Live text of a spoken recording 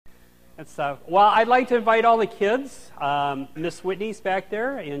Well, I'd like to invite all the kids. Miss Whitney's back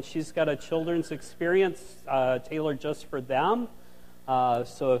there, and she's got a children's experience tailored just for them.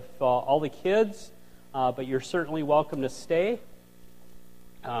 So if all the kids, but you're certainly welcome to stay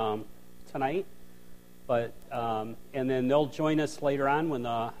tonight. But and then they'll join us later on when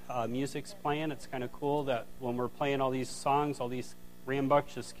the music's playing. It's kind of cool that when we're playing all these songs, all these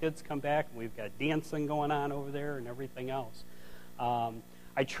rambunctious kids come back, and we've got dancing going on over there and everything else.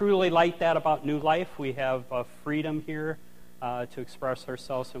 I truly like that about New Life. We have freedom here to express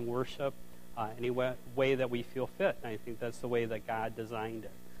ourselves in worship any way that we feel fit. And I think that's the way that God designed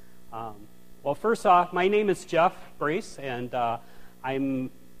it. Well, first off, my name is Jeff Brace, and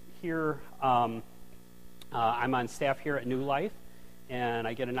I'm here. I'm on staff here at New Life, and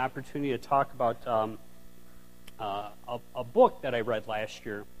I get an opportunity to talk about a book that I read last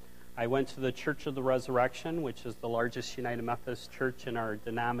year. I went to the Church of the Resurrection, which is the largest United Methodist church in our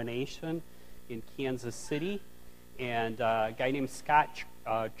denomination in Kansas City, and a guy named Scott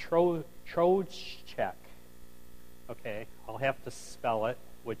Trojcek. Okay, I'll have to spell it,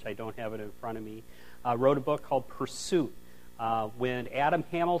 which I don't have it in front of me. Wrote a book called Pursuit. When Adam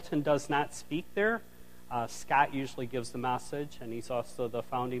Hamilton does not speak there, Scott usually gives the message, and he's also the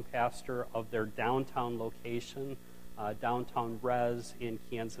founding pastor of their downtown location, downtown Res in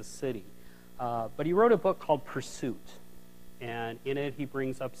Kansas City. But he wrote a book called Pursuit, and in it he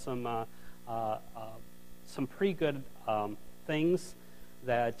brings up some pretty good things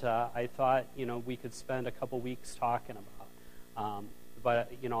that I thought we could spend a couple weeks talking about.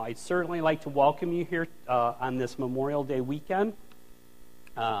 But I'd certainly like to welcome you here on this Memorial Day weekend.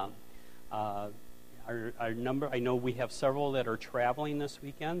 Our number, I know we have several that are traveling this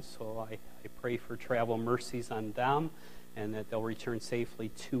weekend, so I pray for travel mercies on them and that they'll return safely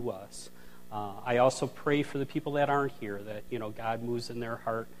to us. I also pray for the people that aren't here, that God moves in their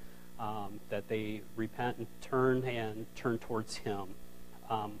heart, that they repent and turn towards Him.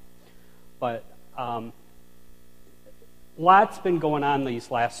 But lots been going on these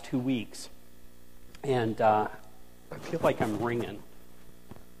last 2 weeks, and I feel like I'm ringing.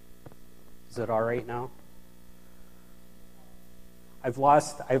 Is it all right now? I've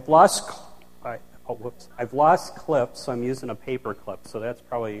lost clips, so I'm using a paper clip. So that's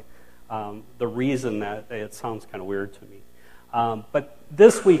probably the reason that it sounds kind of weird to me. But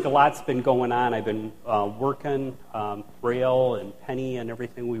this week, a lot's been going on. I've been working, Rail and Penny and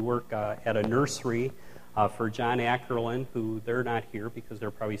everything. We work at a nursery for John Ackerlin, who they're not here because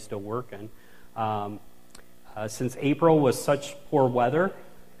they're probably still working. Since April was such poor weather,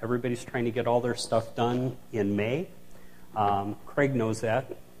 everybody's trying to get all their stuff done in May. Craig knows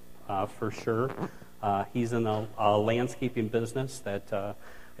that for sure. He's in the landscaping business that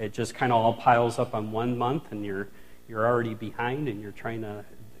it just kind of all piles up on 1 month, and you're already behind, and you're trying to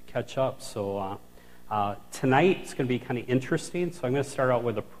catch up. So tonight it's going to be kind of interesting. So I'm going to start out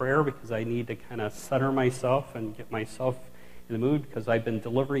with a prayer because I need to kind of center myself and get myself in the mood because I've been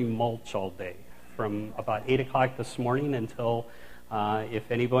delivering mulch all day from about 8 o'clock this morning until if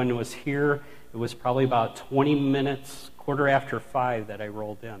anyone was here, it was probably about 20 minutes, 5:15 that I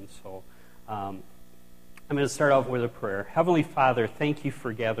rolled in. So I'm going to start off with a prayer. Heavenly Father, thank you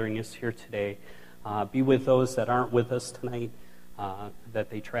for gathering us here today. Be with those that aren't with us tonight, that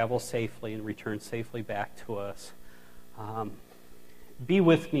they travel safely and return safely back to us. Be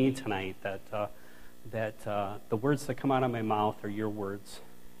with me tonight, that the words that come out of my mouth are your words.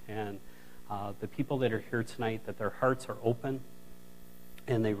 And the people that are here tonight, that their hearts are open,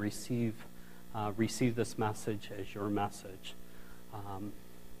 and they receive this message as your message.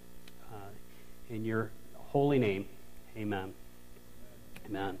 In your holy name, amen.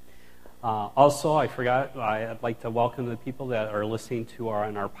 Amen. Also, I forgot, I'd like to welcome the people that are listening to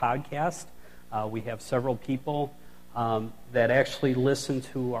on our podcast. We have several people that actually listen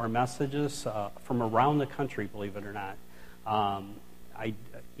to our messages from around the country, believe it or not.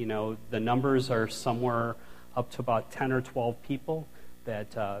 The numbers are somewhere up to about 10 or 12 people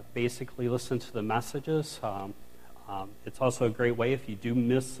that basically listen to the messages. It's also a great way, if you do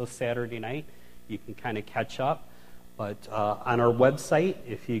miss a Saturday night, you can kind of catch up. But on our website,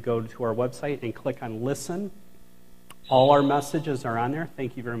 if you go to our website and click on Listen, all our messages are on there.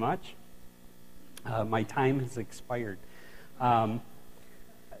 Thank you very much. My time has expired.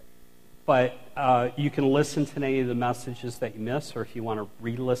 But you can listen to any of the messages that you miss, or if you want to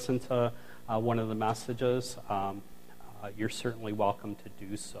re-listen to one of the messages, you're certainly welcome to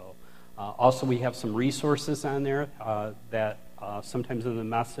do so. Also, we have some resources on there that sometimes in the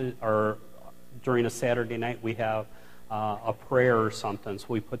message or during a Saturday night we have a prayer or something, so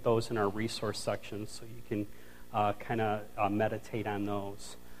we put those in our resource section so you can kind of meditate on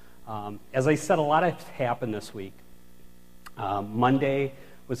those. As I said, a lot has happened this week. Monday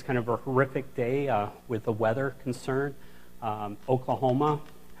was kind of a horrific day with the weather concern. Oklahoma,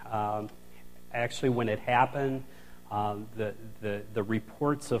 actually, when it happened, the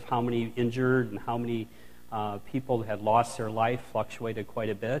reports of how many injured and how many people had lost their life fluctuated quite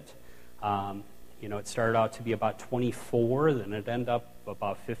a bit. It started out to be about 24, then it ended up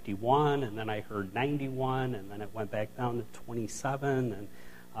about 51, and then I heard 91, and then it went back down to 27.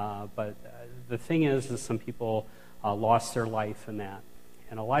 But the thing is some people lost their life in that.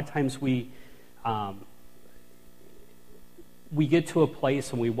 And a lot of times we get to a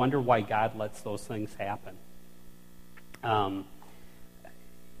place and we wonder why God lets those things happen. At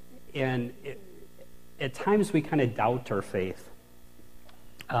times we kind of doubt our faith.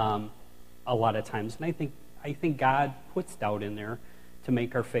 A lot of times, and I think God puts doubt in there to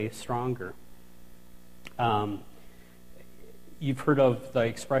make our faith stronger. You've heard of the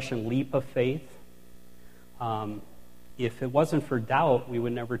expression "leap of faith." If it wasn't for doubt, we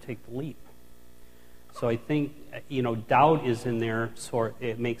would never take the leap. So I think doubt is in there, so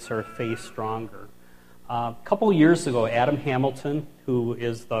it makes our faith stronger. A couple of years ago, Adam Hamilton, who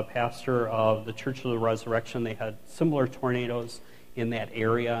is the pastor of the Church of the Resurrection, they had similar tornadoes in that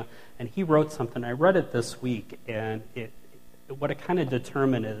area, and he wrote something. I read it this week, and what it kind of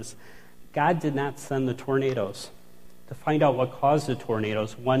determined is God did not send the tornadoes. To find out what caused the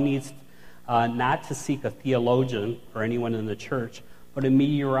tornadoes, one needs not to seek a theologian or anyone in the church, but a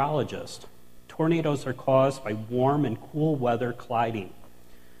meteorologist. Tornadoes are caused by warm and cool weather colliding.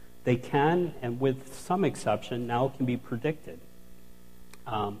 They can, and with some exception, now can be predicted.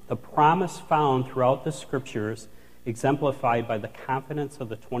 The promise found throughout the scriptures, exemplified by the confidence of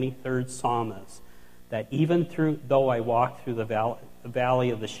the 23rd psalmist, that even though I walk through the valley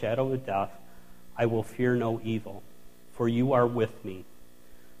of the shadow of death, I will fear no evil, for you are with me.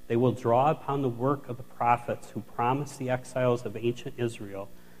 They will draw upon the work of the prophets who promised the exiles of ancient Israel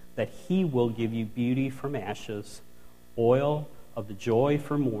that he will give you beauty from ashes, oil of the joy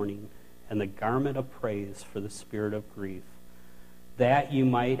for mourning, and the garment of praise for the spirit of grief, that you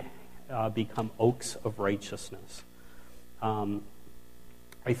might become oaks of righteousness.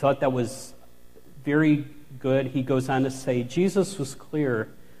 I thought that was very good. He goes on to say, Jesus was clear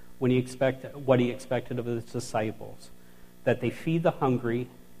when what he expected of his disciples, that they feed the hungry,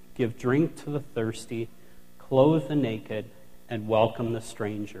 give drink to the thirsty, clothe the naked, and welcome the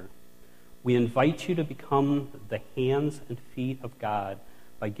stranger. We invite you to become the hands and feet of God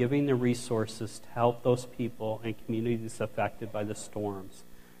by giving the resources to help those people and communities affected by the storms,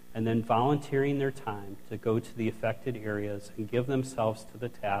 and then volunteering their time to go to the affected areas and give themselves to the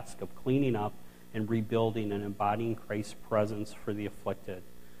task of cleaning up and rebuilding and embodying Christ's presence for the afflicted.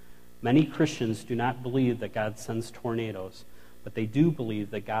 Many Christians do not believe that God sends tornadoes, but they do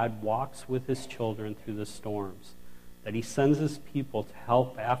believe that God walks with his children through the storms, that he sends his people to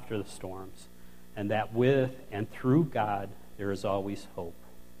help after the storms, and that with and through God there is always hope.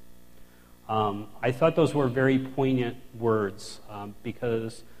 I thought those were very poignant words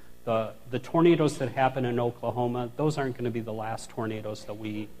because the tornadoes that happen in Oklahoma, those aren't going to be the last tornadoes that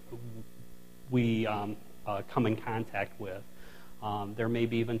we come in contact with. There may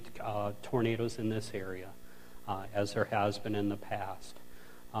be even tornadoes in this area, as there has been in the past.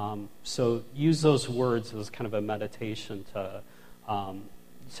 So use those words as kind of a meditation to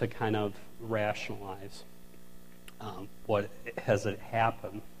kind of rationalize what has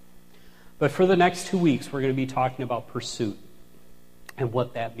happened. But for the next 2 weeks, we're going to be talking about pursuit and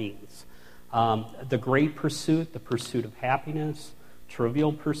what that means. The great pursuit, the pursuit of happiness,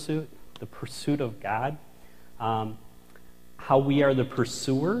 trivial pursuit, the pursuit of God, how we are the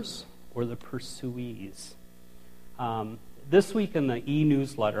pursuers or the pursuees. This week in the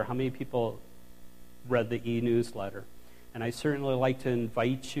e-newsletter, how many people read the e-newsletter? And I certainly like to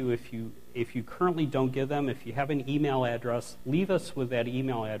invite you, if you currently don't get them, if you have an email address, leave us with that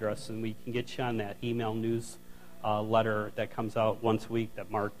email address and we can get you on that email newsletter that comes out once a week that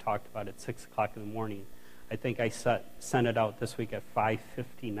Mark talked about at 6 o'clock in the morning. I think I sent it out this week at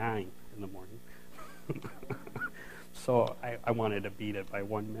 5:59 in the morning. So I wanted to beat it by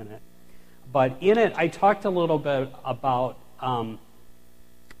 1 minute. But in it, I talked a little bit about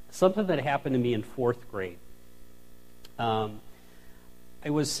something that happened to me in 4th grade. I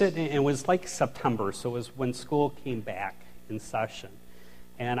was sitting, and it was like September, so it was when school came back in session.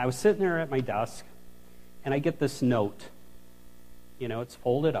 And I was sitting there at my desk, and I get this note. It's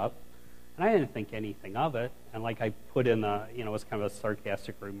folded up, and I didn't think anything of it. And like I put in it was kind of a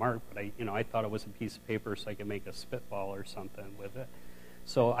sarcastic remark, but I thought it was a piece of paper so I could make a spitball or something with it.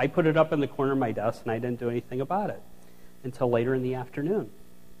 So I put it up in the corner of my desk, and I didn't do anything about it until later in the afternoon.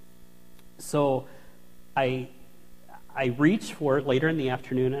 So I reached for it later in the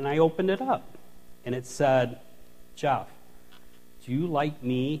afternoon, and I opened it up. And it said, Jeff, do you like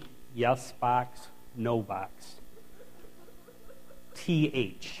me? Yes box, no box.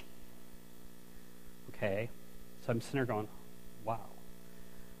 TH. Okay? So I'm sitting there going, wow.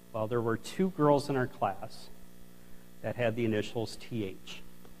 Well, there were 2 girls in our class that had the initials TH.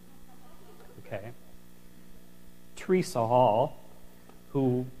 Okay? Teresa Hall,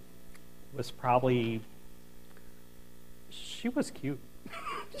 who was probably, she was cute.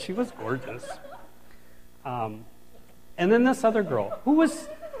 She was gorgeous. And then this other girl, who was,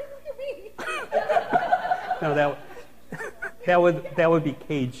 no, that would be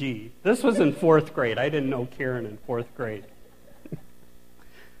KG. This was in 4th grade. I didn't know Karen in 4th grade.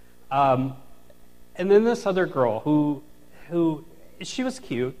 And then this other girl who she was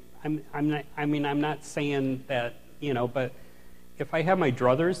cute. I'm not saying that, but if I had my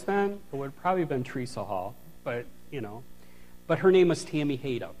druthers then, it would have probably been Teresa Hall. But her name was Tammy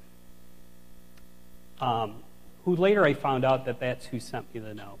Hayda. Who later I found out that that's who sent me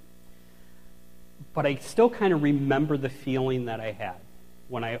the note. But I still kind of remember the feeling that I had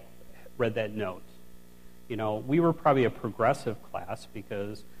when I read that note. We were probably a progressive class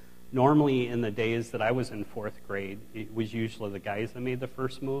because normally in the days that I was in 4th grade, it was usually the guys that made the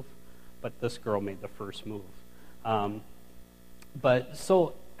first move, but this girl made the first move. But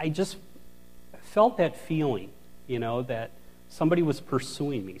so I just felt that feeling, that somebody was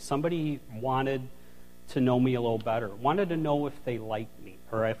pursuing me. Somebody wanted to know me a little better, wanted to know if they liked me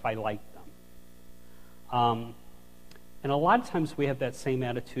or if I liked them. And a lot of times we have that same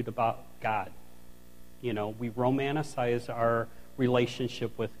attitude about God. We romanticize our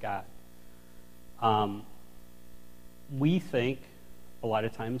relationship with God. We think a lot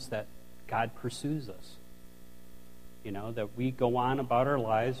of times that God pursues us. That we go on about our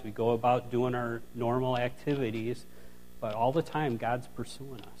lives, we go about doing our normal activities, but all the time God's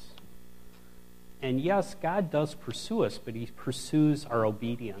pursuing us. And yes, God does pursue us, but he pursues our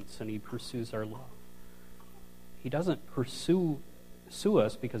obedience and he pursues our love. He doesn't pursue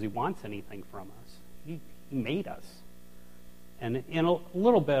us because he wants anything from us. He made us. And in a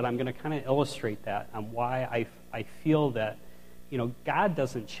little bit, I'm going to kind of illustrate that on why I feel that, God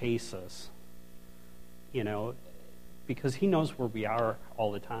doesn't chase us, because he knows where we are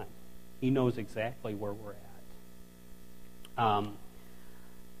all the time. He knows exactly where we're at.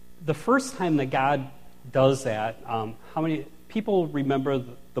 The first time that God does that, how many people remember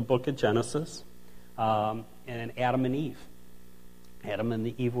the book of Genesis and Adam and Eve? Adam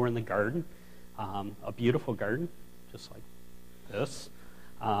and Eve were in the garden, a beautiful garden, just like this.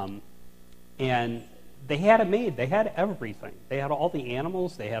 And they had it made. They had everything. They had all the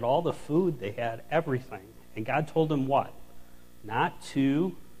animals. They had all the food. They had everything. And God told them what? Not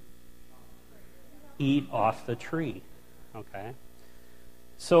to eat off the tree. Okay?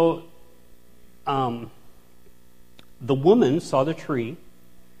 So, the woman saw the tree,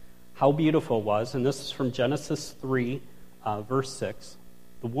 how beautiful it was, and this is from Genesis 3, verse 6.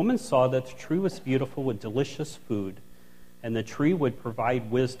 The woman saw that the tree was beautiful with delicious food, and the tree would provide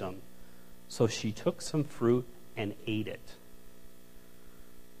wisdom. So she took some fruit and ate it.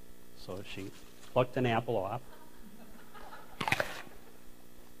 So she plucked an apple off.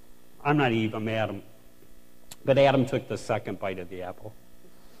 I'm not Eve, I'm Adam. But Adam took the second bite of the apple.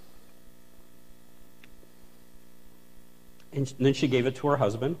 And then she gave it to her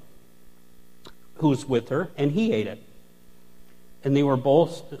husband, who was with her, and he ate it. And they were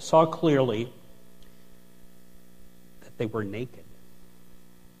both saw clearly that they were naked.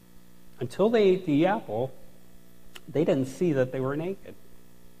 Until they ate the apple, they didn't see that they were naked.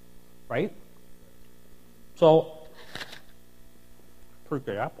 Right? So, pretty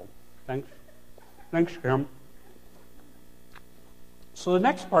good apple. Thanks. Thanks, Kim. So the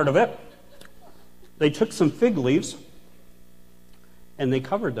next part of it, they took some fig leaves and they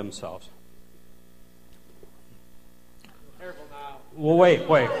covered themselves. Careful now. Well, wait.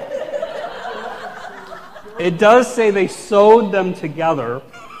 It does say they sewed them together.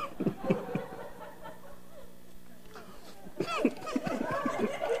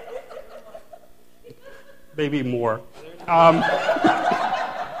 Maybe more. But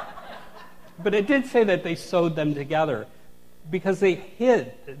it did say that they sewed them together because they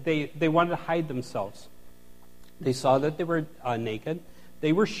hid. They wanted to hide themselves. They saw that they were naked.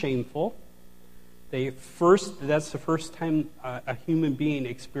 They were shameful. That's the first time a human being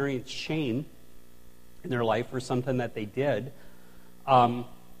experienced shame in their life for something that they did. But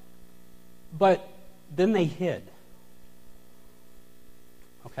then they hid.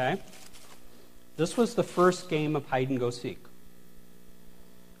 Okay? This was the first game of hide and go seek.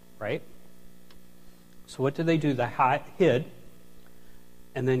 Right? So what did they do? They hid,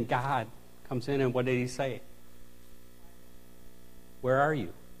 and then God comes in, and what did he say? Where are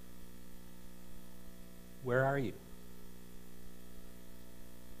you? Where are you?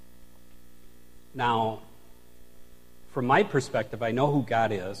 Now, from my perspective, I know who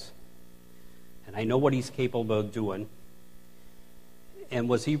God is, and I know what he's capable of doing. And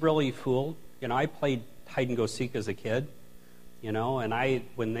was he really fooled? I played hide-and-go-seek as a kid, and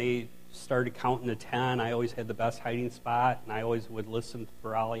when they started counting to 10, I always had the best hiding spot, and I always would listen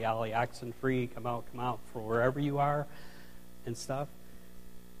for Ollie, Ollie, oxen free, come out, for wherever you are, and stuff.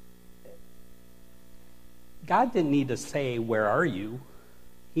 God didn't need to say, where are you?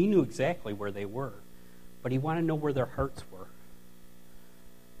 He knew exactly where they were, but he wanted to know where their hearts were.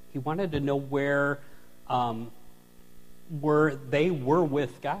 He wanted to know where they were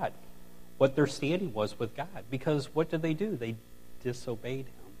with God, what their standing was with God. Because what did they do? They disobeyed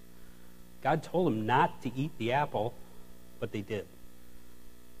him. God told them not to eat the apple, but they did.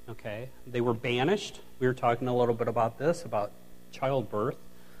 Okay? They were banished. We were talking a little bit about this, about childbirth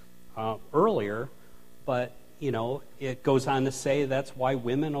earlier, but, it goes on to say that's why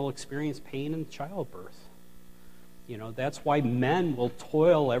women will experience pain in childbirth. That's why men will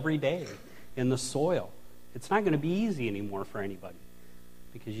toil every day in the soil. It's not going to be easy anymore for anybody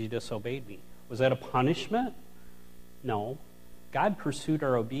because you disobeyed me. Was that a punishment? No. God pursued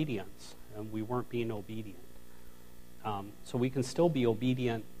our obedience, and we weren't being obedient. So we can still be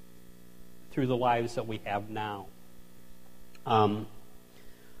obedient through the lives that we have now. But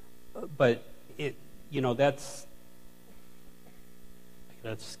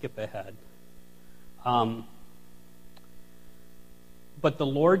let's skip ahead. But the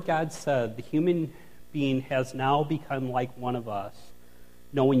Lord God said, the human being has now become like one of us,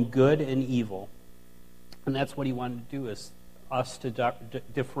 knowing good and evil. And that's what he wanted to do, is us to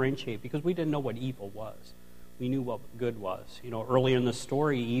differentiate, because we didn't know what evil was. We knew what good was. Earlier in the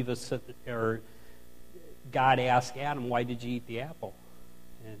story, God asked Adam, why did you eat the apple?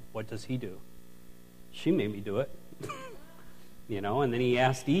 And what does he do? She made me do it. And then he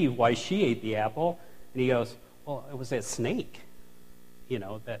asked Eve why she ate the apple. And he goes, well, it was that snake.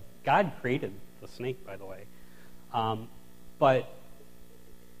 That God created the snake, by the way. But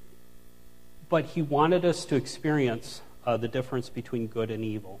he wanted us to experience the difference between good and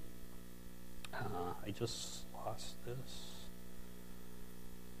evil. I just lost this.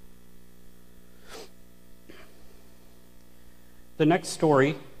 The next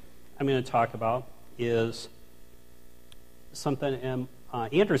story I'm going to talk about is something, and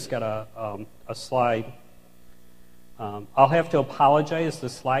Andrew's got a slide. I'll have to apologize. The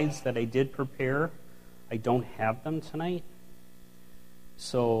slides that I did prepare, I don't have them tonight.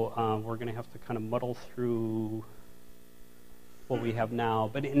 So we're going to have to kind of muddle through what we have now.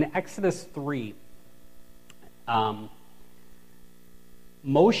 But in Exodus 3,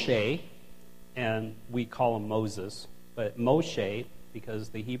 Moshe, and we call him Moses, but Moshe, because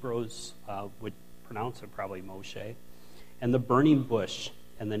the Hebrews would pronounce it probably Moshe, and the burning bush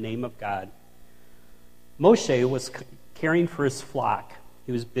and the name of God. Moshe was caring for his flock.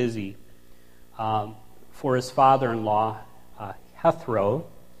 He was busy for his father-in-law, Jethro,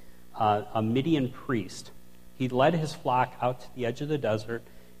 a Midian priest. He led his flock out to the edge of the desert,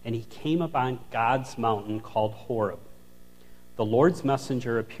 and he came upon God's mountain called Horeb. The Lord's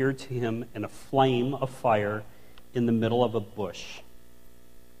messenger appeared to him in a flame of fire in the middle of a bush.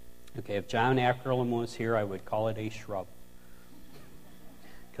 Okay, if John Ackerlin was here, I would call it a shrub,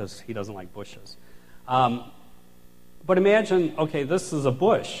 because he doesn't like bushes. But imagine, okay, this is a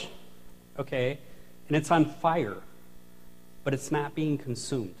bush, okay, and it's on fire, but it's not being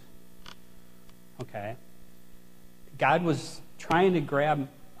consumed, okay? God was trying to grab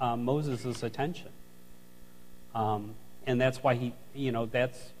Moses' attention, and that's why he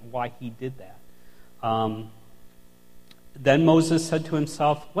did that. Then Moses said to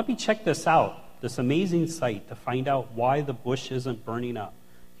himself, let me check this out, this amazing sight, to find out why the bush isn't burning up.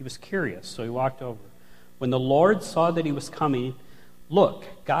 He was curious, so he walked over. When the Lord saw that he was coming, look,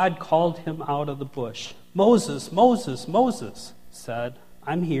 God called him out of the bush. Moses, Moses, Moses, said,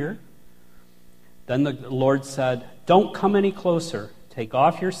 I'm here. Then the Lord said, don't come any closer. Take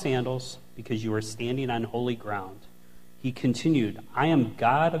off your sandals, because you are standing on holy ground. He continued, I am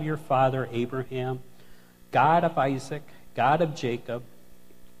God of your father Abraham, God of Isaac, God of Jacob.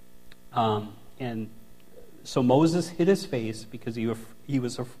 And so Moses hid his face because he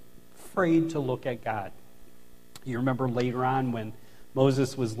was afraid to look at God. You remember later on when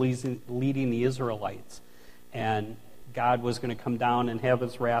Moses was leading the Israelites, and God was going to come down and have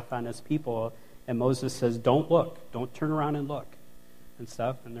his wrath on his people, and Moses says, don't look, don't turn around and look. and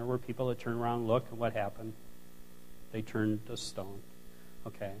stuff, and there were people that turned around and looked, and what happened? They turned to stone.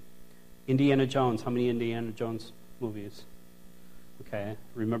 Okay. Indiana Jones. How many Indiana Jones movies? Okay.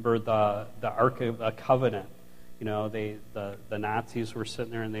 Remember the Ark of the Covenant? You know, the Nazis were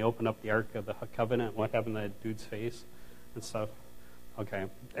sitting there and they opened up the Ark of the Covenant. What happened to that dude's face and stuff? Okay.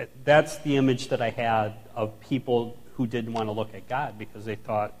 That's the image that I had of people who didn't want to look at God because they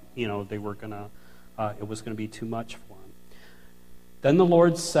thought, you know, they were going to, it was going to be too much for them. Then the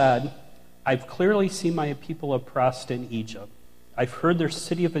Lord said, I've clearly seen my people oppressed in Egypt. I've heard their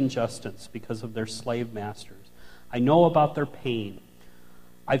city of injustice because of their slave masters. I know about their pain.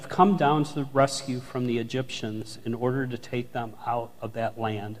 I've come down to the rescue from the Egyptians in order to take them out of that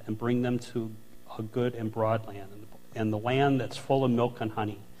land and bring them to a good and broad land, and the land that's full of milk and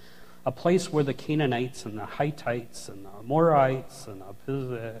honey, a place where the Canaanites and the Hittites and the Amorites and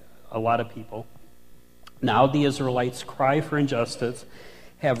a lot of people. Now the Israelites' cry for injustice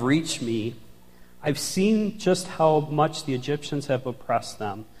have reached me. I've seen just how much the Egyptians have oppressed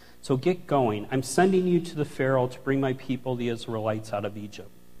them. So get going. I'm sending you to the Pharaoh to bring my people, the Israelites, out of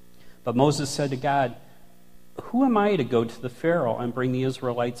Egypt. But Moses said to God, who am I to go to the Pharaoh and bring the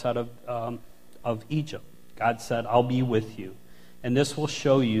Israelites out of Egypt? God said, I'll be with you. And this will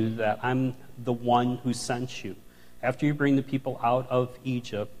show you that I'm the one who sent you. After you bring the people out of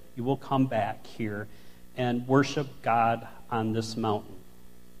Egypt, you will come back here and worship God on this mountain.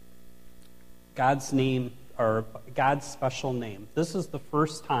 God's name, or God's special name. This is the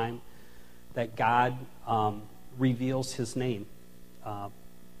first time that God reveals his name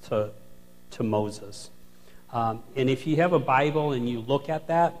to Moses. And if you have a Bible and you look at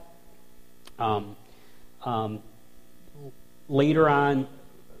that, later on,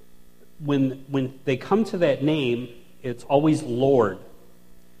 when they come to that name, it's always Lord.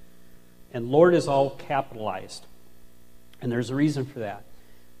 And Lord is all capitalized. And there's a reason for that.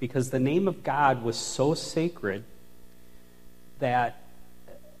 Because the name of God was so sacred that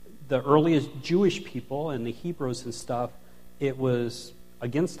the earliest Jewish people and the Hebrews and stuff, it was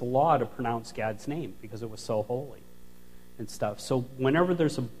against the law to pronounce God's name because it was so holy and stuff. So whenever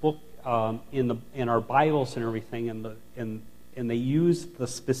there's a book in our Bibles and everything, and they use the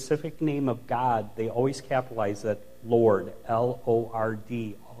specific name of God, they always capitalize it Lord, Lord,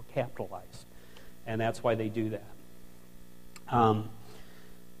 all capitalized, and that's why they do that.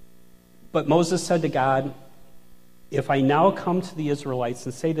 But Moses said to God, if I now come to the Israelites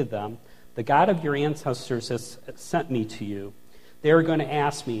and say to them, the God of your ancestors has sent me to you, they are going to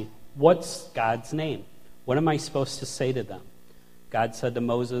ask me, what's God's name? What am I supposed to say to them? God said to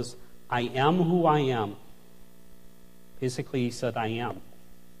Moses, I am who I am. Basically, he said, I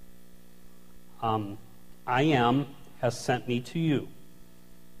am. I am has sent me to you.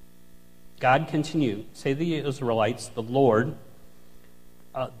 God continued, say to the Israelites, the Lord,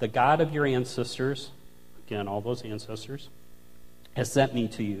 the God of your ancestors, again, all those ancestors, has sent me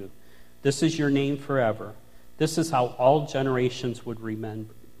to you. This is your name forever. This is how all generations would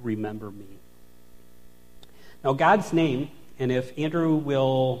remember me. Now, God's name, and if Andrew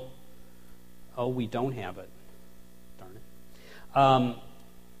will... Oh, we don't have it. Darn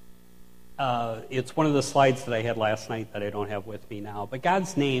it. It's one of the slides that I had last night that I don't have with me now. But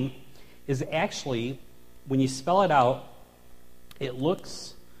God's name is actually, when you spell it out, it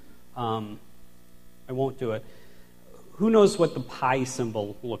looks... I won't do it. Who knows what the pi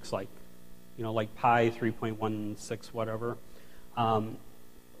symbol looks like? You know, like pi 3.16, whatever.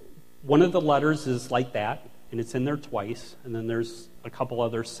 One of the letters is like that, and it's in there twice, and then there's a couple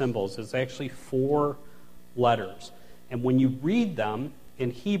other symbols. It's actually 4 letters. And when you read them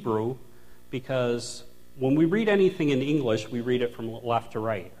in Hebrew, because when we read anything in English, we read it from left to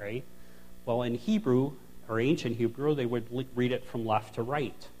right, right? Well, in Hebrew, or ancient Hebrew, they would read it from left to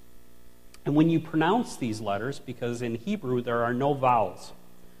right. And when you pronounce these letters, because in Hebrew there are no vowels,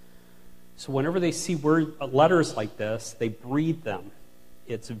 so whenever they see letters like this, they breathe them.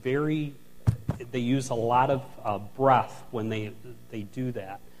 They use a lot of breath when they do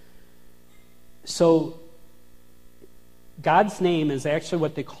that. So God's name is actually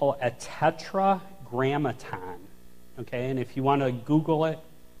what they call a tetragrammaton. Okay, and if you want to Google it,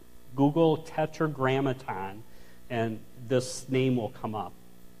 Google tetragrammaton, and this name will come up.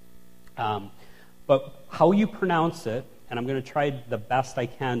 But how you pronounce it, and I'm going to try the best I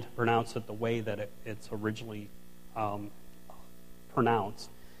can to pronounce it the way that it's originally pronounced,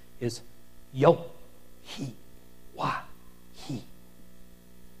 is Yo, He, Wa, He.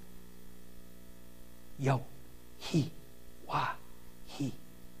 Yo, He, Wa, He.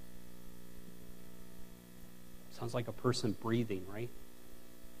 Sounds like a person breathing, right?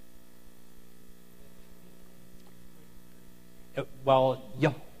 Well,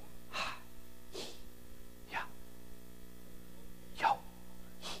 yo, yeah, yo,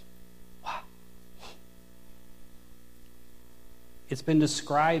 wow. It's been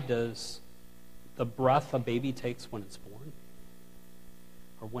described as the breath a baby takes when it's born,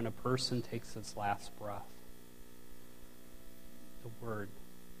 or when a person takes its last breath. The word.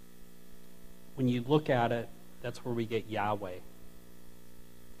 When you look at it, that's where we get Yahweh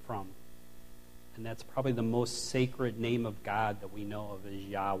from. And that's probably the most sacred name of God that we know of is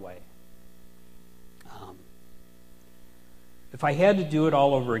Yahweh. If I had to do it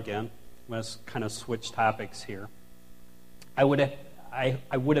all over again, let's kind of switch topics here. I would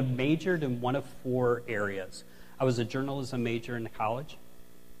have majored in one of four areas. I was a journalism major in college.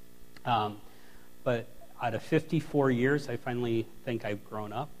 But out of 54 years, I finally think I've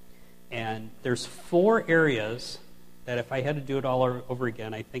grown up. And there's four areas that if I had to do it all over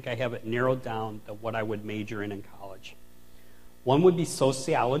again, I think I have it narrowed down to what I would major in college. One would be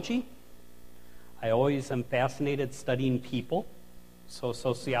sociology. I always am fascinated studying people, so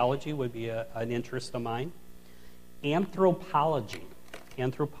sociology would be an interest of mine. Anthropology.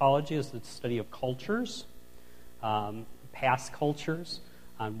 Anthropology is the study of cultures, past cultures,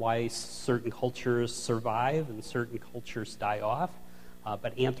 on why certain cultures survive and certain cultures die off.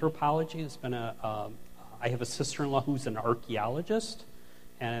 But anthropology has been I have a sister-in-law who's an archaeologist,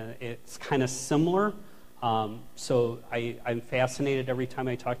 and it's kind of similar. So I'm fascinated every time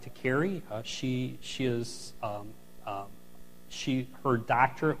I talk to Carrie. Her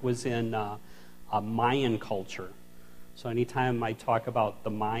doctorate was in Mayan culture. So anytime I talk about the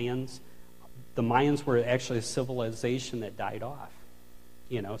Mayans were actually a civilization that died off.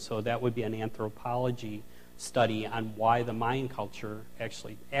 So that would be an anthropology study on why the Mayan culture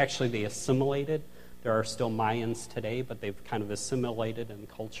actually they assimilated. There are still Mayans today, but they've kind of assimilated in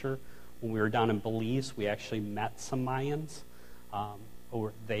culture. When we were down in Belize, we actually met some Mayans.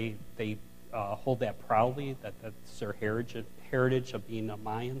 They hold that proudly, that's their heritage of being a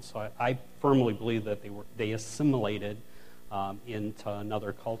Mayan. So I firmly believe that they assimilated into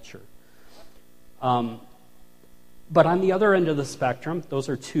another culture. But on the other end of the spectrum, those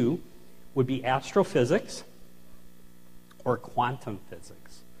are two, would be astrophysics or quantum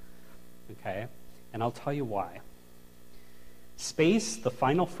physics. Okay? And I'll tell you why. Space, the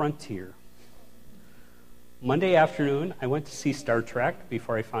final frontier. Monday afternoon, I went to see Star Trek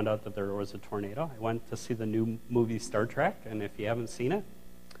before I found out that there was a tornado. I went to see the new movie Star Trek, and if you haven't seen it,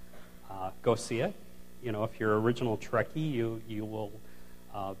 go see it. If you're an original Trekkie, you will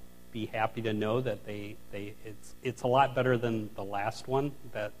be happy to know that it's a lot better than the last one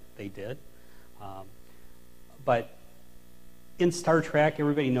that they did. But in Star Trek,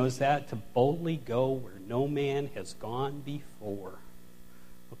 everybody knows that, to boldly go where no man has gone before.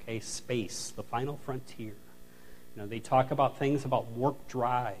 Okay, space, the final frontier. They talk about things about warp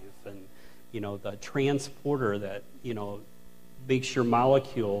drive and, the transporter that, makes your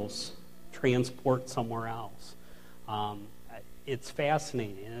molecules transport somewhere else. It's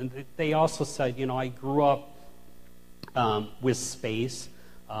fascinating. And they also said, I grew up with space.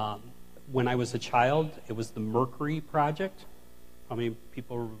 When I was a child, it was the Mercury Project. How many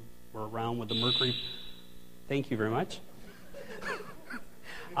people were around with the Mercury? Thank you very much.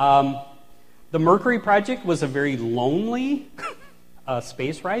 The Mercury Project was a very lonely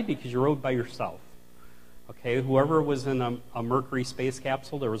space ride because you rode by yourself. Okay, whoever was in a Mercury space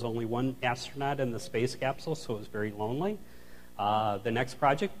capsule, there was only one astronaut in the space capsule, so it was very lonely. The next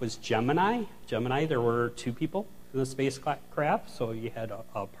project was Gemini. Gemini, there were two people in the spacecraft, so you had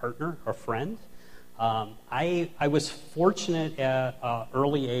a partner, a friend. I was fortunate at an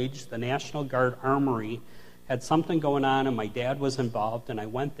early age. The National Guard Armory had something going on, and my dad was involved, and I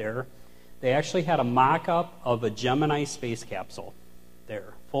went there. They actually had a mock-up of a Gemini space capsule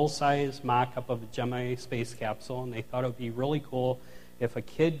there, full-size mock-up of a Gemini space capsule, and they thought it would be really cool if a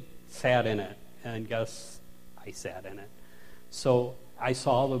kid sat in it, and guess I sat in it. So I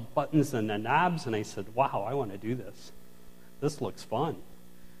saw all the buttons and the knobs, and I said, wow, I want to do this. This looks fun,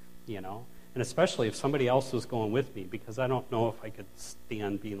 And especially if somebody else was going with me, because I don't know if I could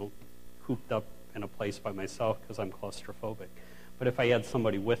stand being cooped up in a place by myself because I'm claustrophobic. But if I had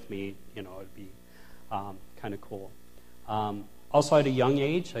somebody with me, it'd be kind of cool. Also, at a young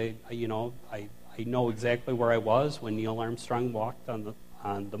age, I know exactly where I was when Neil Armstrong walked on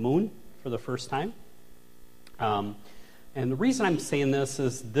the moon for the first time. And the reason I'm saying this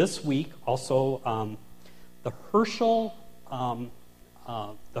is this week also the Herschel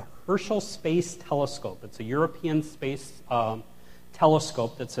Space Telescope. It's a European space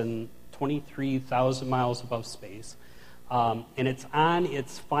telescope that's in 23,000 miles above space. And it's on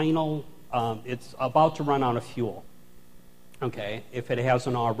its final, it's about to run out of fuel. okay, if it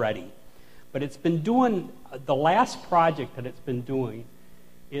hasn't already. But it's been doing, the last project that it's been doing,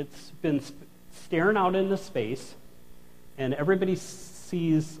 it's been staring out into space, and everybody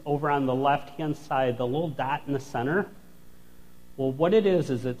sees over on the left-hand side the little dot in the center. Well, what it is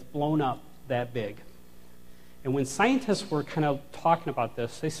it's blown up that big. And when scientists were kind of talking about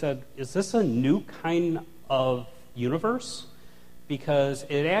this, they said, is this a new kind of universe? Because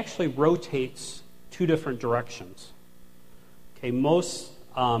it actually rotates two different directions. Okay, most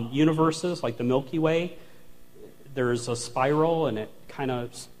universes, like the Milky Way, there's a spiral and it kind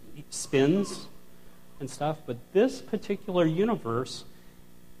of spins and stuff. But this particular universe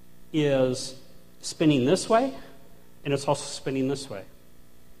is spinning this way, and it's also spinning this way.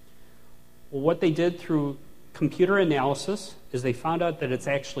 Well, what they did through computer analysis is they found out that it's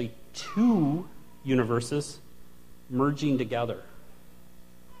actually two universes merging together.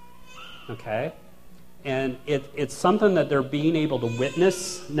 Okay? And it's something that they're being able to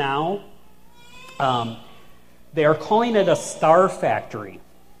witness now. They are calling it a star factory.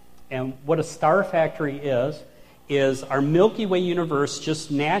 And what a star factory is our Milky Way universe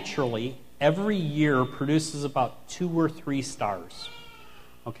just naturally, every year, produces about 2 or 3 stars.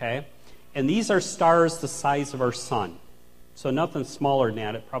 Okay? And these are stars the size of our sun. So nothing smaller than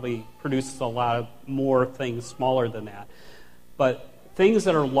that. It probably produces a lot more things smaller than that. But things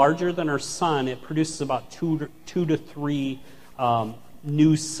that are larger than our sun, it produces about 2 to 3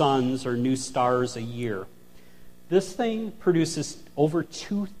 new suns or new stars a year. This thing produces over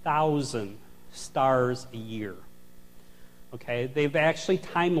 2,000 stars a year. Okay, they've actually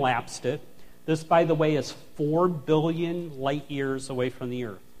time-lapsed it. This, by the way, is 4 billion light years away from the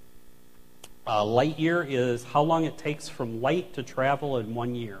Earth. Light year is how long it takes from light to travel in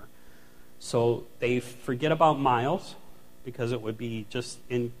 1 year. So they forget about miles because it would be just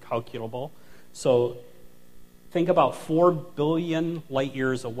incalculable. So think about 4 billion light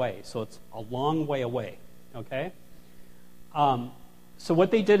years away. So it's a long way away, okay? So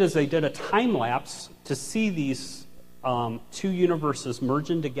what they did is they did a time lapse to see these two universes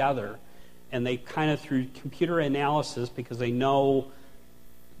merging together, and they kind of, through computer analysis, because they know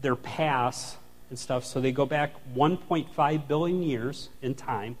their paths and stuff, so they go back 1.5 billion years in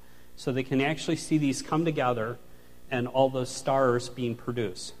time, so they can actually see these come together and all the stars being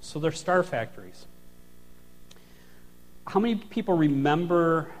produced. So they're star factories. How many people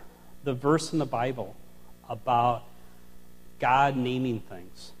remember the verse in the Bible about God naming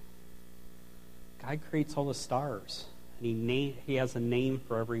things? God creates all the stars, and He has a name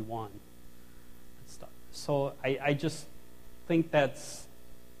for every one. So I just think that's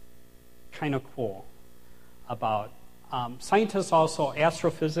kind of cool about scientists also,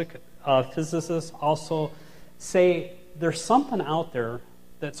 physicists also say there's something out there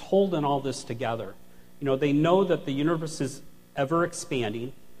that's holding all this together. You know, they know that the universe is ever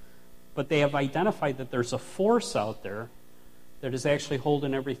expanding, but they have identified that there's a force out there that is actually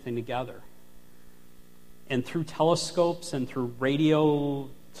holding everything together. And through telescopes and through radio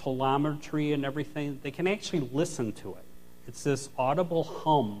telemetry and everything, they can actually listen to it. It's this audible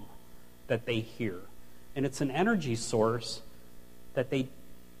hum that they hear. And it's an energy source that they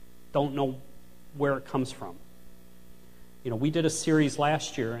don't know where it comes from. You know, we did a series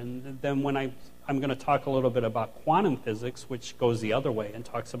last year, and then when I'm going to talk a little bit about quantum physics, which goes the other way and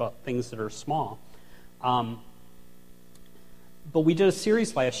talks about things that are small. But we did a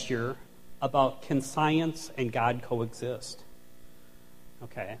series last year about, can science and God coexist?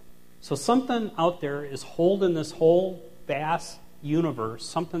 Okay, so something out there is holding this whole vast universe,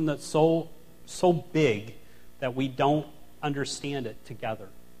 something that's so big that we don't understand it together.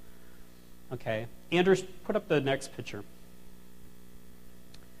 Okay, Anders, put up the next picture.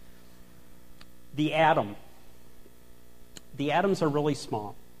 The atom. The atoms are really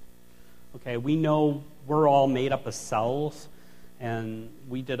small. Okay, we know we're all made up of cells, and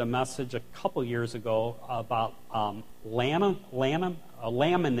we did a message a couple years ago about laminin.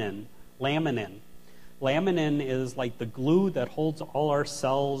 Laminin is like the glue that holds all our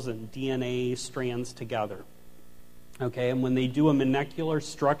cells and DNA strands together. Okay, and when they do a molecular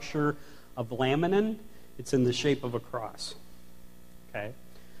structure of laminin, it's in the shape of a cross. Okay,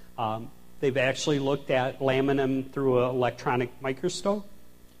 they've actually looked at laminin through an electronic microscope,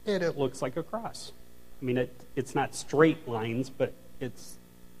 and it looks like a cross. I mean, it's not straight lines, but it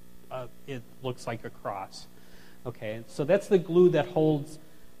looks like a cross. Okay, so that's the glue that holds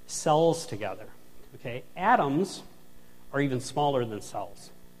cells together. Okay, atoms are even smaller than cells.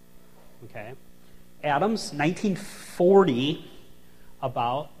 Okay, atoms, 1940,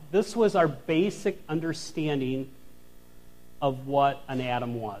 this was our basic understanding of what an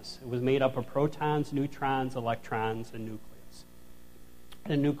atom was. It was made up of protons, neutrons, electrons, and nucleus.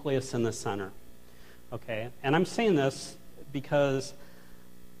 and a nucleus in the center. Okay? And I'm saying this because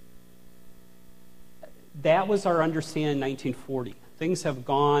that was our understanding in 1940. Things have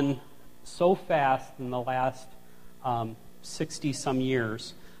gone so fast in the last 60-some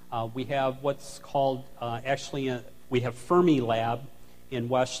years. We have what's called, we have Fermilab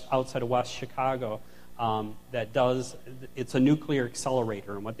outside of West Chicago that does, it's a nuclear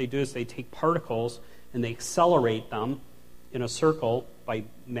accelerator. And what they do is they take particles and they accelerate them in a circle by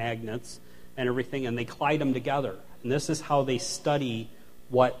magnets and everything, and they collide them together. And this is how they study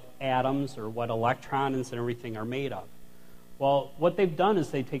what atoms or what electrons and everything are made of. Well, what they've done is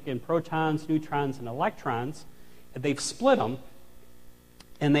they've taken protons, neutrons, and electrons, and they've split them,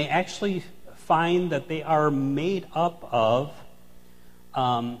 and they actually find that they are made up of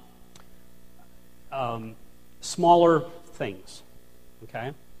smaller things.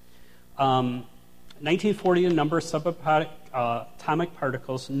 Okay? 1940, the number of subatomic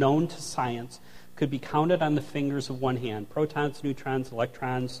particles known to science could be counted on the fingers of one hand: protons, neutrons,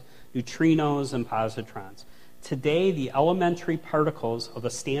 electrons, neutrinos, and positrons. Today, the elementary particles of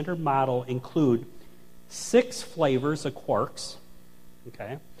a standard model include 6 flavors of quarks.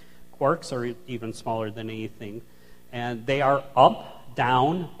 Okay? Quarks are even smaller than anything. And they are up,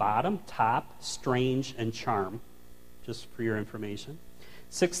 down, bottom, top, strange, and charm, just for your information.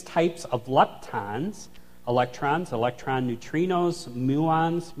 6 types of leptons: electrons, electron neutrinos,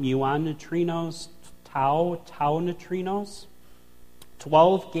 muons, muon neutrinos, tau neutrinos.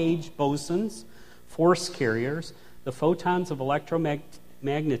 12-gauge bosons, force carriers, the photons of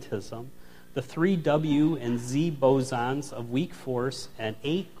electromagnetism, the 3 W and Z bosons of weak force, and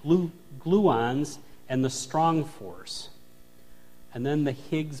 8 gluons and the strong force. And then the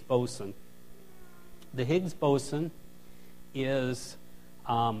Higgs boson. The Higgs boson is,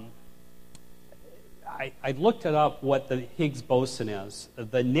 I looked it up what the Higgs boson is.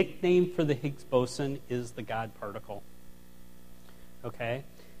 The nickname for the Higgs boson is the God particle. Okay?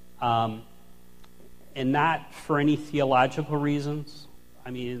 And not for any theological reasons.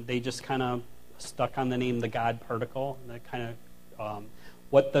 I mean, they just kind of stuck on the name the God particle. And that kind of,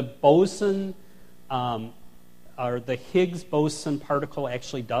 what the boson, or the Higgs boson particle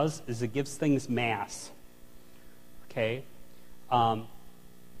actually does is it gives things mass. Okay?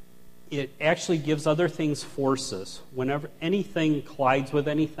 It actually gives other things forces. Whenever anything collides with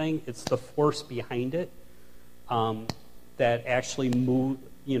anything, it's the force behind it that actually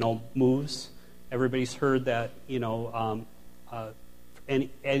moves. Everybody's heard that,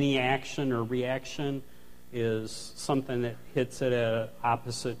 any action or reaction is something that hits it at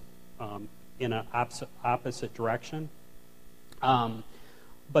in an opposite direction.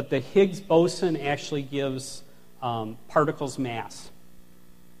 But the Higgs boson actually gives particles mass.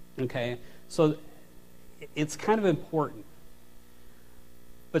 Okay, so it's kind of important.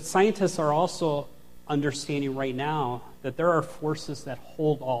 But scientists are also understanding right now that there are forces that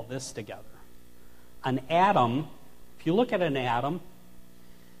hold all this together. An atom, if you look at an atom,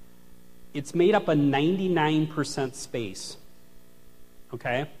 it's made up of 99% space.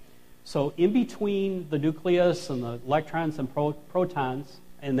 Okay? So in between the nucleus and the electrons and protons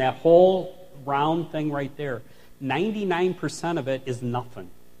and that whole round thing right there, 99% of it is nothing.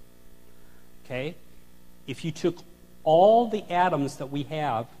 Okay? If you took all the atoms that we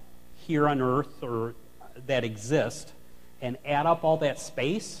have here on Earth or that exist and add up all that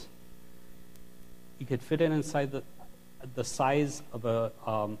space, you could fit it inside the size of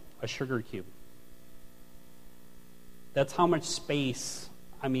a sugar cube. That's how much space.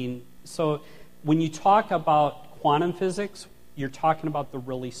 I mean, so when you talk about quantum physics, you're talking about the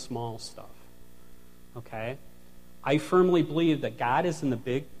really small stuff. Okay? I firmly believe that God is in the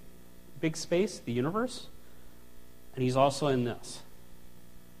big space, the universe, and he's also in this.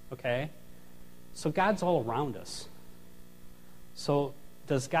 Okay? So God's all around us. So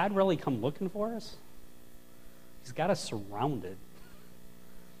does God really come looking for us? He's got us surrounded.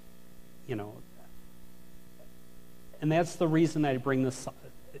 And that's the reason that I bring this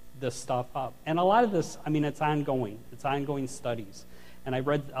stuff up. And a lot of this, I mean, it's ongoing. It's ongoing studies. And I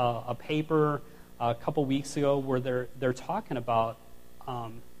read a paper a couple weeks ago where they're talking about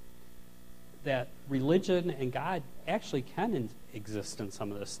that religion and God actually can exist in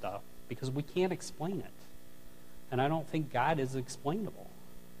some of this stuff because we can't explain it. And I don't think God is explainable.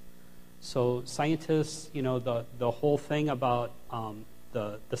 So scientists, the whole thing about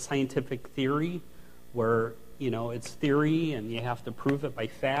the scientific theory where, it's theory and you have to prove it by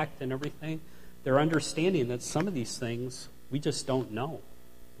fact and everything, they're understanding that some of these things we just don't know.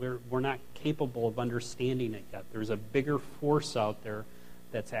 We're not capable of understanding it yet. There's a bigger force out there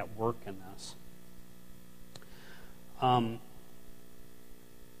that's at work in this.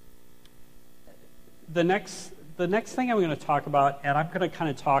 the next thing I'm going to talk about, and I'm going to kind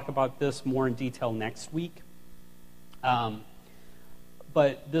of talk about this more in detail next week.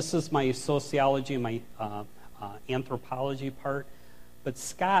 But this is my sociology and my anthropology part. But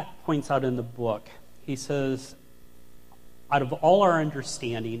Scott points out in the book, he says, out of all our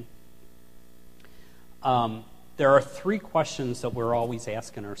understanding, there are three questions that we're always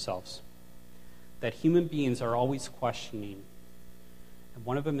asking ourselves, that human beings are always questioning. And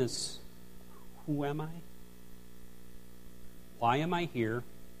one of them is, who am I? Why am I here?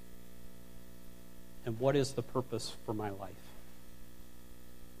 And what is the purpose for my life?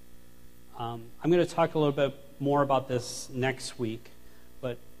 I'm going to talk a little bit more about this next week,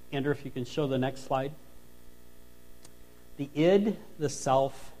 but Andrew, if you can show the next slide. The id, the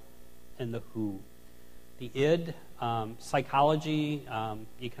self, and the who. The id, psychology,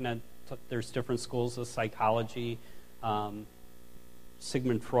 there's different schools of psychology.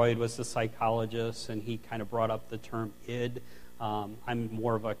 Sigmund Freud was a psychologist, and he kind of brought up the term id. I'm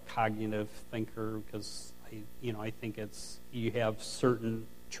more of a cognitive thinker because I think you have certain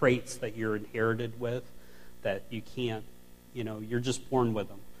traits that you're inherited with that you can't, you're just born with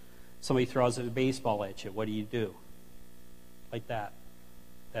them. Somebody throws a baseball at you, what do? Like that.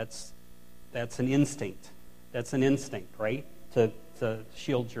 That's an instinct. That's an instinct, right? To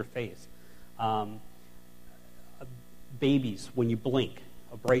shield your face. Babies, when you blink,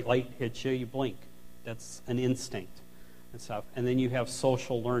 a bright light hits you, you blink. That's an instinct and stuff. And then you have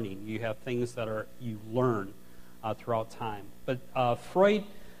social learning. You have things that you learn throughout time. But Freud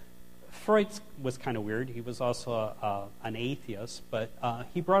was kind of weird. He was also an atheist, but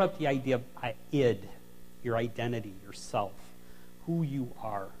he brought up the idea of id, your identity, yourself, who you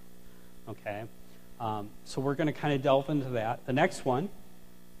are. Okay? So we're going to kind of delve into that. The next one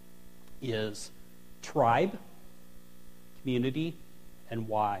is tribe, community, and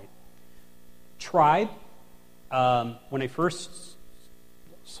why. Tribe, when I first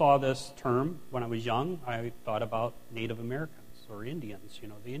saw this term when I was young, I thought about Native Americans or Indians,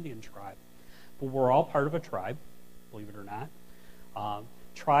 the Indian tribe. But we're all part of a tribe, believe it or not.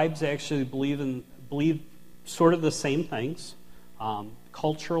 Tribes actually believe sort of the same things.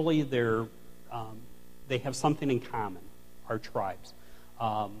 Culturally, they have something in common, our tribes.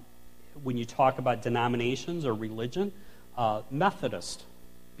 When you talk about denominations or religion, Methodist,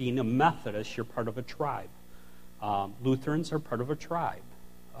 being a Methodist, you're part of a tribe. Lutherans are part of a tribe.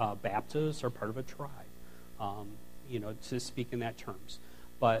 Baptists are part of a tribe, to speak in that terms.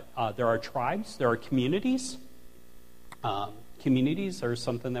 But there are tribes, there are communities. Communities are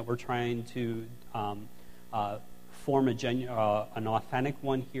something that we're trying to form an authentic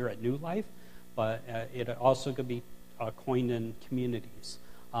one here at New Life, but it also could be coined in communities.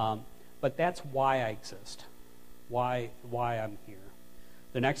 But that's why I exist, why I'm here.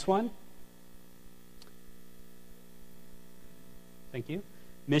 The next one. Thank you.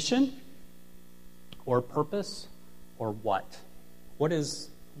 Mission or purpose or what? What's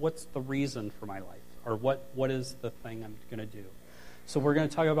the reason for my life? Or what is the thing I'm going to do? So we're going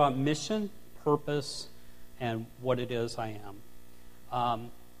to talk about mission, purpose, and what it is I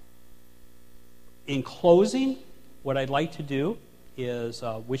am. In closing, what I'd like to do is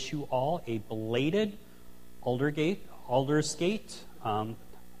wish you all a belated Aldersgate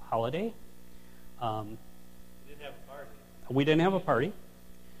holiday. We didn't have a party.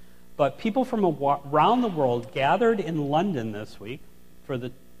 But people from around the world gathered in London this week for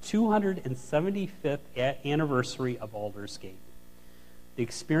the 275th anniversary of Aldersgate. The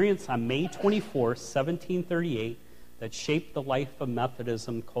experience on May 24, 1738, that shaped the life of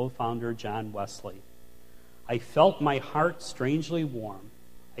Methodism co-founder John Wesley. I felt my heart strangely warm.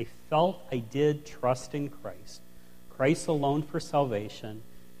 I felt I did trust in Christ, Christ alone for salvation,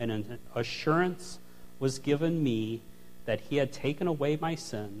 and an assurance was given me that he had taken away my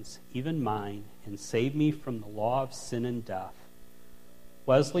sins, even mine, and saved me from the law of sin and death.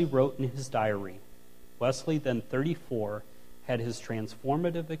 Wesley wrote in his diary. Wesley, then 34, had his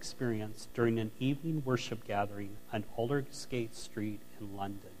transformative experience during an evening worship gathering on Aldersgate Street in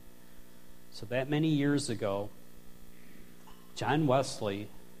London. So that many years ago, John Wesley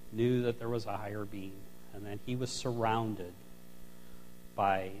knew that there was a higher being and that he was surrounded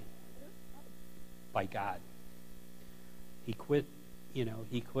by God. He quit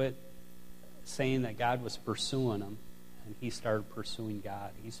saying that God was pursuing him, and he started pursuing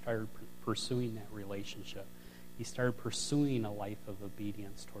God. He started pursuing that relationship. He started pursuing a life of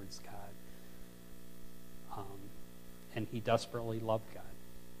obedience towards God. And he desperately loved God.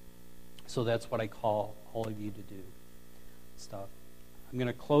 So that's what I call all of you to do. Stuff. I'm going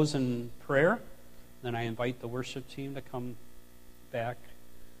to close in prayer. Then I invite the worship team to come back,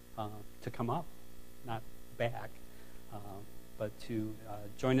 to come up. not back, but to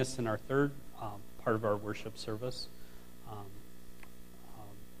join us in our third part of our worship service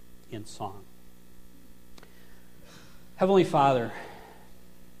in song. Heavenly Father,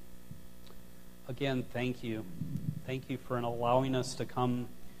 again, thank you. Thank you for allowing us to come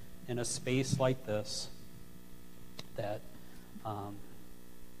in a space like this that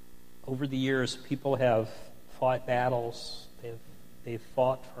over the years people have fought battles. They've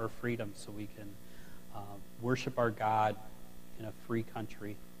fought for our freedom so we can worship our God in a free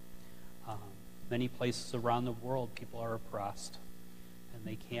country. Many places around the world people are oppressed and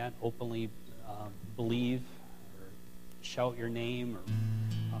they can't openly believe or shout your name or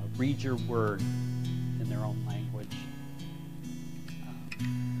read your word in their own language.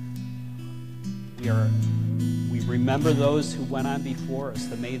 We remember those who went on before us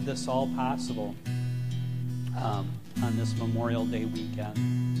that made this all possible on this Memorial Day weekend.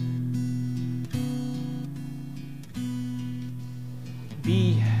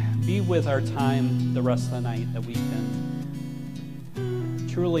 Be with our time the rest of the night that we can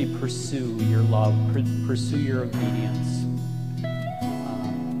truly pursue your love, pursue your obedience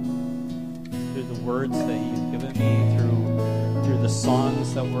through the words that you've given me, through the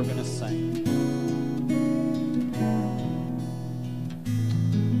songs that we're going to sing.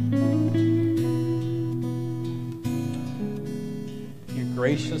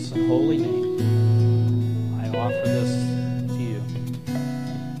 Gracious and holy name, I offer this to you.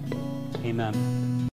 Amen.